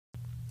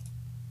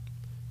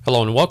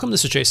Hello and welcome,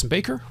 this is Jason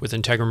Baker with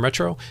Integrum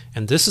Retro,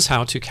 and this is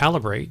how to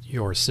calibrate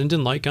your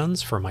Sinden light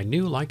guns for my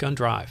new light gun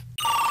drive.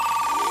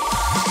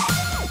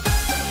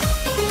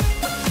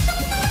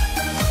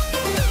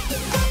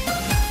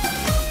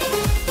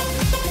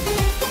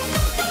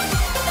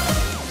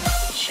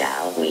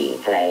 Shall we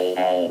play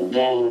a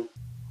game?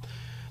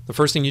 The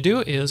first thing you do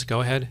is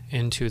go ahead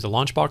into the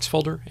Launchbox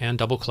folder and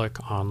double click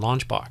on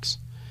Launchbox.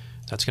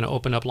 That's going to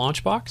open up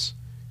Launchbox.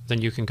 Then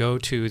you can go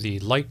to the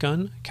light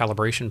gun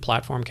calibration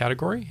platform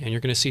category and you're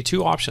going to see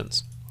two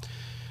options.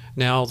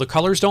 Now the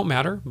colors don't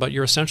matter, but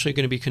you're essentially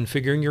going to be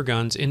configuring your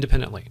guns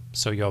independently.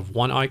 So you have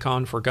one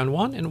icon for gun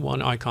 1 and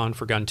one icon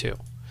for gun 2. In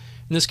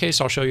this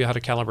case, I'll show you how to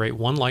calibrate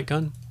one light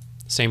gun.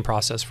 Same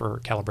process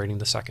for calibrating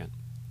the second.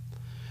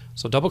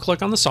 So double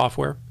click on the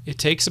software. It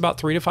takes about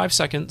 3 to 5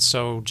 seconds,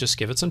 so just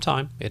give it some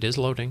time. It is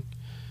loading.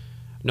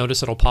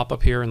 Notice it'll pop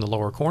up here in the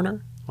lower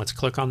corner. Let's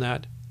click on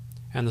that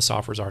and the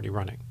software is already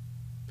running.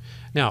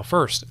 Now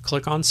first,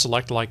 click on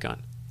Select Light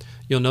Gun.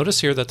 You'll notice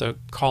here that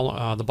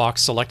the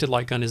box Selected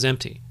Light Gun is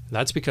empty.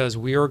 That's because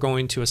we are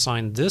going to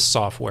assign this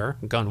software,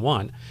 Gun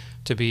 1,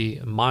 to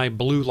be my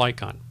blue light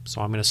gun.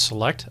 So I'm going to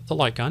select the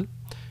light gun,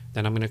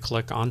 then I'm going to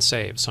click on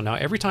Save. So now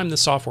every time the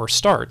software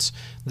starts,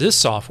 this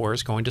software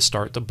is going to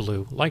start the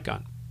blue light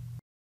gun.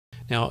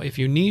 Now if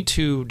you need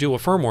to do a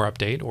firmware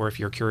update, or if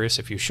you're curious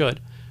if you should,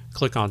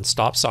 click on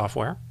Stop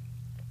Software,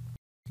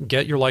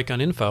 get your light gun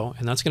info,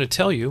 and that's going to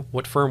tell you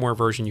what firmware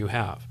version you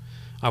have.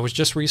 I was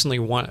just recently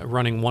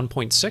running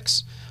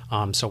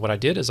 1.6, so what I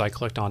did is I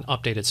clicked on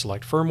Updated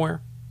Select Firmware,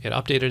 it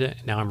updated it,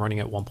 and now I'm running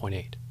at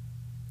 1.8.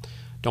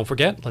 Don't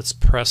forget, let's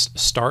press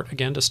Start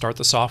again to start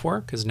the software,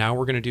 because now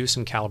we're going to do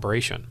some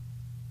calibration.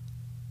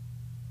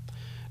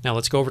 Now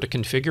let's go over to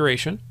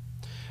Configuration.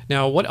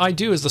 Now what I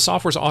do is the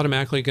software is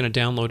automatically going to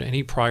download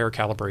any prior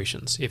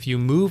calibrations. If you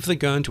move the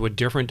gun to a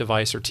different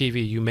device or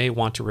TV, you may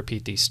want to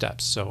repeat these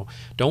steps, so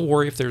don't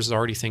worry if there's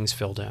already things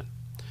filled in.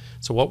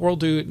 So what we'll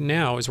do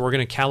now is we're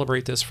going to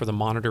calibrate this for the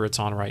monitor it's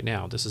on right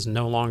now. This is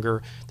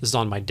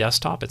on my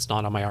desktop, it's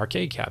not on my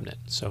arcade cabinet,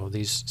 so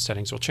these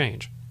settings will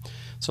change.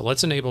 So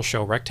let's enable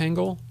Show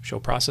Rectangle, Show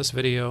Process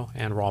Video,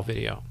 and Raw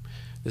Video.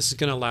 This is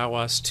going to allow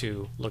us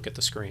to look at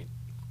the screen.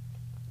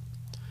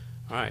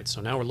 Alright,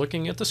 so now we're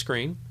looking at the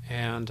screen,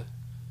 and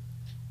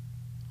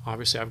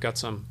obviously I've got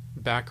some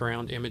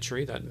background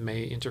imagery that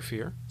may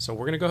interfere. So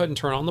we're going to go ahead and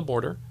turn on the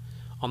border.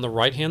 On the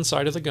right hand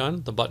side of the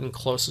gun, the button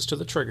closest to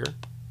the trigger,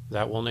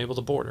 that will enable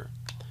the border.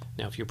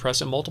 Now if you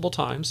press it multiple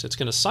times, it's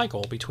going to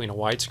cycle between a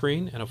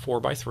widescreen and a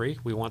 4:3.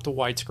 We want the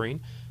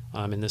widescreen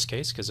in this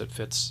case because it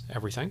fits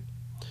everything.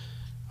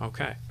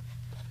 Okay,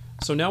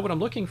 so now what I'm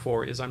looking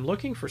for is I'm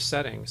looking for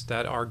settings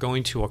that are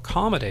going to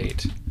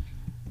accommodate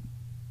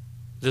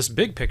this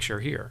big picture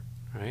here,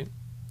 right?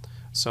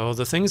 So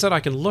the things that I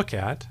can look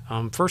at,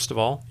 first of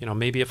all,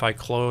 maybe if I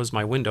close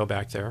my window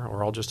back there,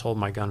 or I'll just hold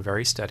my gun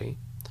very steady.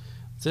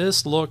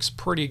 This looks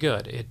pretty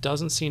good. It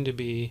doesn't seem to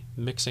be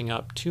mixing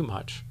up too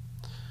much.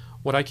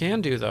 What I can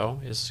do though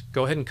is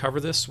go ahead and cover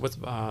this with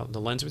the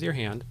lens with your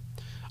hand.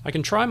 I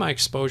can try my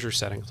exposure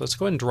settings. Let's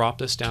go ahead and drop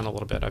this down a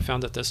little bit. I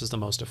found that this is the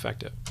most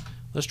effective.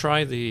 Let's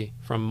try the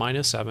from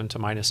 -7 to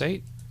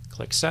 -8.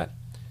 Click Set.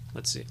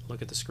 Let's see.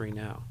 Look at the screen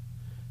now.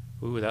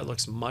 Ooh, that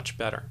looks much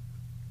better.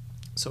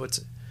 So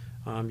it's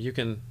you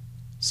can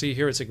see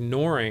here it's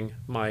ignoring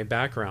my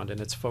background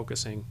and it's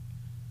focusing.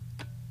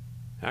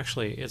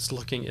 Actually,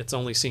 it's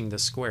only seeing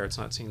this square, it's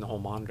not seeing the whole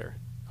monitor.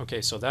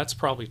 Okay, so that's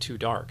probably too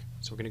dark.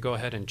 So we're going to go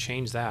ahead and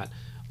change that.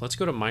 Let's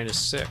go to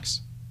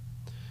 -6,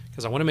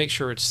 because I want to make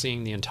sure it's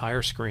seeing the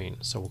entire screen.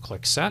 So we'll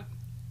click Set,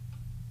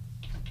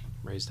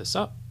 raise this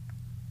up.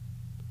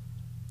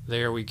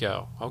 There we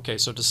go. Okay,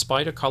 so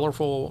despite a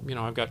colorful,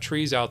 I've got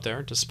trees out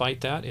there,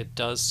 despite that, it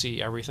does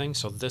see everything.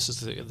 So this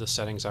is the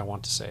settings I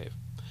want to save.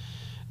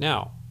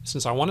 Now,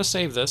 since I want to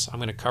save this, I'm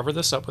going to cover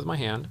this up with my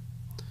hand,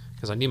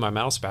 because I need my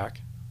mouse back.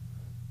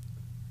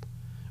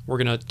 We're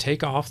going to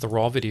take off the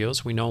raw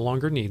videos. We no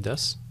longer need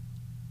this.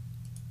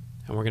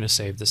 And we're going to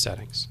save the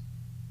settings.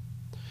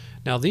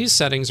 Now these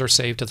settings are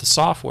saved to the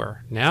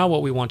software. Now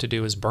what we want to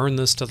do is burn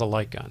this to the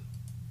light gun.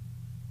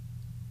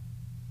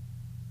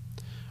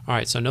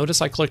 Alright, so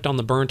notice I clicked on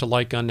the burn to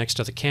light gun next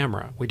to the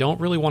camera. We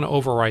don't really want to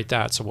overwrite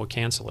that, so we'll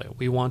cancel it.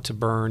 We want to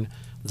burn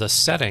the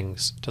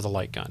settings to the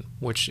light gun,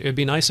 which it'd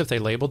be nice if they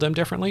labeled them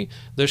differently.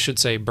 This should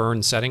say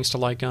burn settings to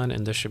light gun,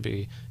 and this should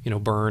be,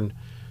 burn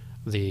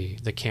the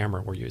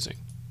camera we're using.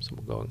 So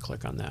we'll go and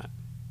click on that.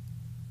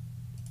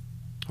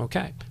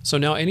 Okay, so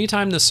now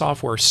anytime the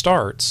software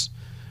starts,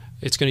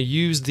 it's going to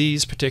use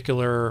these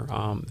particular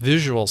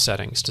visual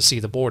settings to see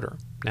the border.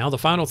 Now the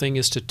final thing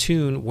is to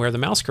tune where the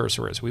mouse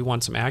cursor is. We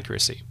want some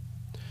accuracy.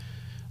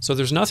 So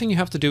there's nothing you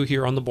have to do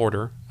here on the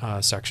border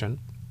section.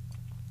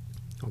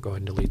 I'll go ahead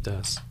and delete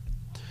this.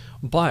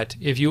 But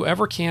if you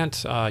ever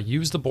can't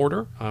use the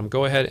border,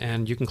 go ahead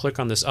and you can click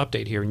on this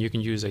update here and you can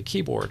use a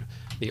keyboard,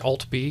 the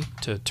Alt-B,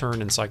 to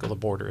turn and cycle the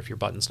border if your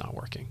button's not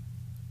working.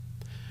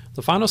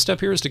 The final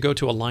step here is to go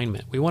to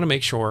alignment. We want to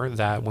make sure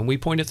that when we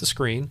point at the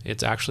screen,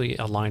 it's actually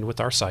aligned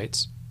with our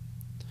sights.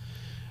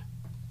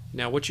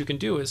 Now what you can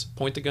do is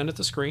point the gun at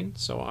the screen.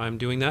 So I'm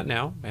doing that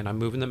now, and I'm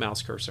moving the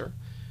mouse cursor.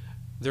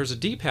 There's a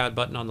D-pad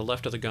button on the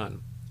left of the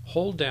gun.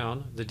 Hold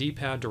down the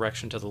D-pad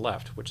direction to the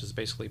left, which is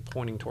basically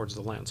pointing towards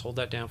the lens. Hold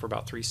that down for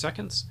about 3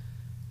 seconds,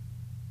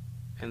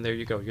 and there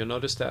you go. You'll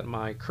notice that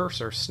my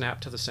cursor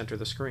snapped to the center of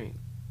the screen.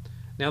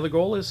 Now the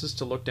goal is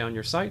to look down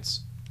your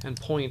sights and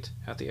point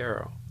at the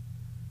arrow.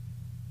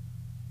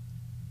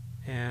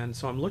 And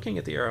so I'm looking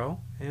at the arrow,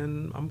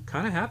 and I'm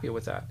kind of happy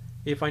with that.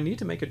 If I need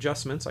to make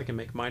adjustments, I can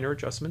make minor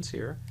adjustments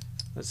here.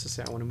 Let's just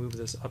say I want to move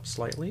this up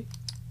slightly.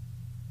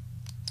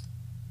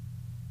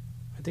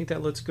 I think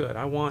that looks good.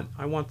 I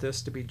want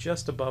this to be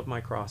just above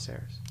my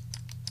crosshairs.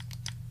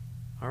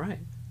 All right.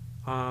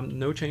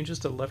 No changes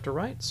to the left or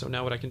right. So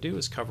now what I can do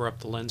is cover up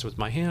the lens with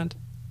my hand,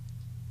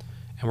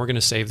 and we're going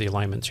to save the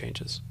alignment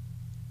changes.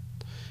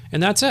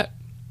 And that's it.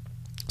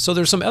 So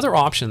there's some other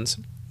options.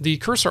 The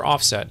cursor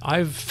offset,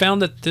 I've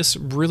found that this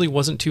really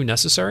wasn't too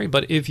necessary,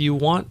 but if you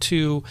want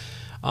to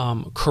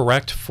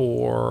correct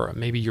for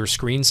maybe your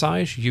screen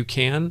size, you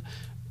can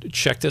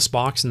check this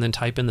box and then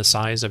type in the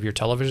size of your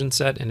television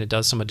set, and it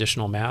does some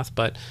additional math,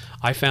 but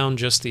I found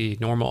just the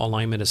normal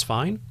alignment is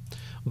fine.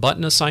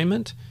 Button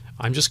assignment,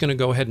 I'm just going to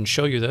go ahead and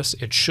show you this.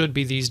 It should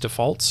be these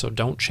defaults, so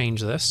don't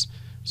change this.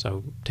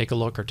 So take a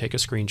look or take a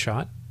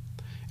screenshot.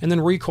 And then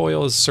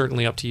recoil is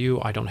certainly up to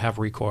you. I don't have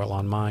recoil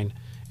on mine,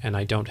 and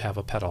I don't have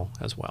a pedal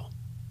as well.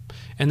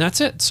 And that's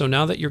it. So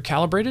now that you're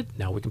calibrated,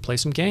 now we can play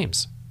some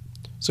games.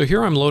 So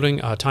here I'm loading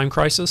Time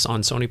Crisis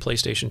on Sony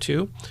PlayStation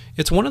 2.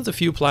 It's one of the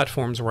few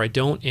platforms where I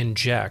don't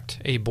inject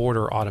a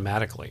border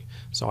automatically.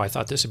 So I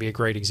thought this would be a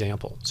great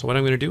example. So what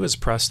I'm going to do is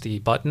press the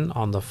button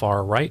on the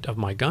far right of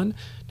my gun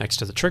next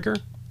to the trigger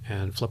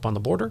and flip on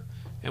the border,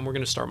 and we're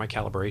going to start my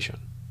calibration.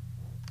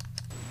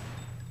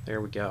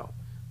 There we go.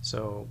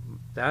 So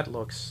that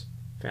looks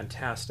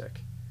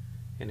fantastic.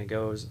 And it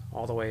goes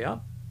all the way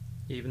up,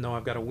 even though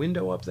I've got a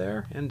window up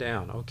there and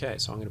down. Okay,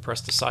 so I'm going to press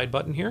the side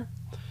button here.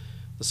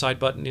 The side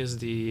button is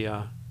the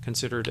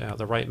considered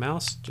the right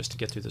mouse just to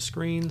get through the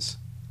screens,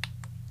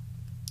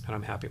 and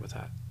I'm happy with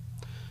that.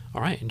 All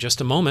right, in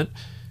just a moment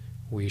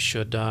we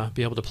should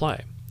be able to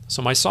play.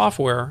 So my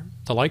software,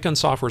 the Lightgun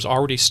software, has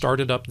already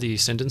started up the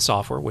Sinden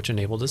software, which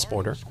enabled this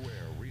border.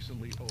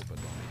 Recently opened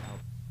on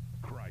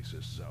the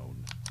crisis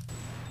zone.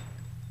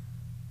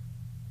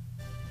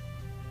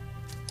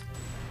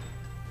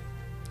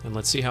 And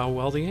let's see how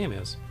well the aim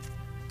is.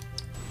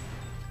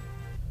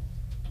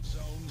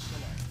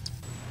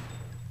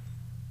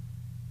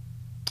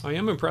 I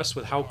am impressed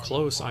with how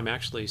close I'm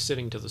actually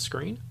sitting to the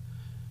screen.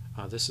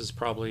 This is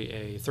probably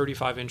a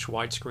 35-inch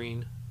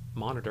widescreen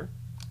monitor.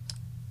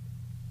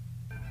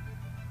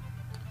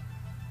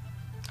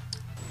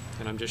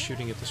 And I'm just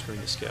shooting at the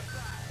screen to skip.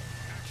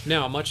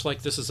 Now, much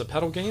like this is a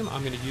pedal game,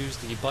 I'm going to use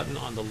the button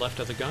on the left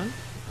of the gun,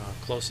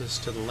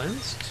 closest to the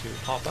lens, to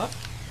pop up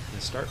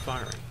and start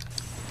firing.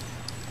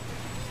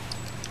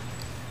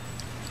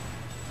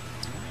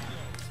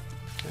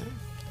 Okay.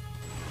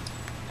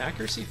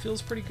 Accuracy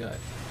feels pretty good.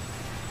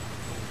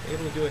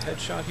 Able to do a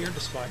headshot here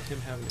despite him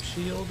having a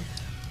shield.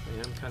 I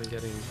am kind of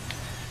getting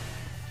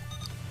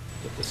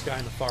with this guy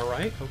in the far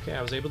right. Okay,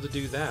 I was able to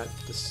do that.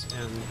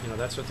 And you know,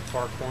 that's at the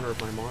far corner of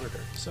my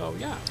monitor. So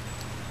yeah,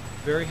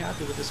 very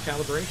happy with this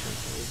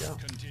calibration. There we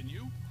go.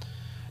 Continue.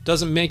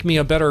 Doesn't make me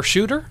a better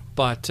shooter,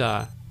 but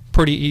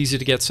pretty easy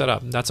to get set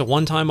up. That's a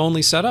one-time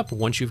only setup.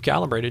 Once you've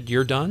calibrated,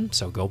 you're done.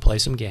 So go play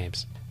some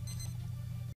games.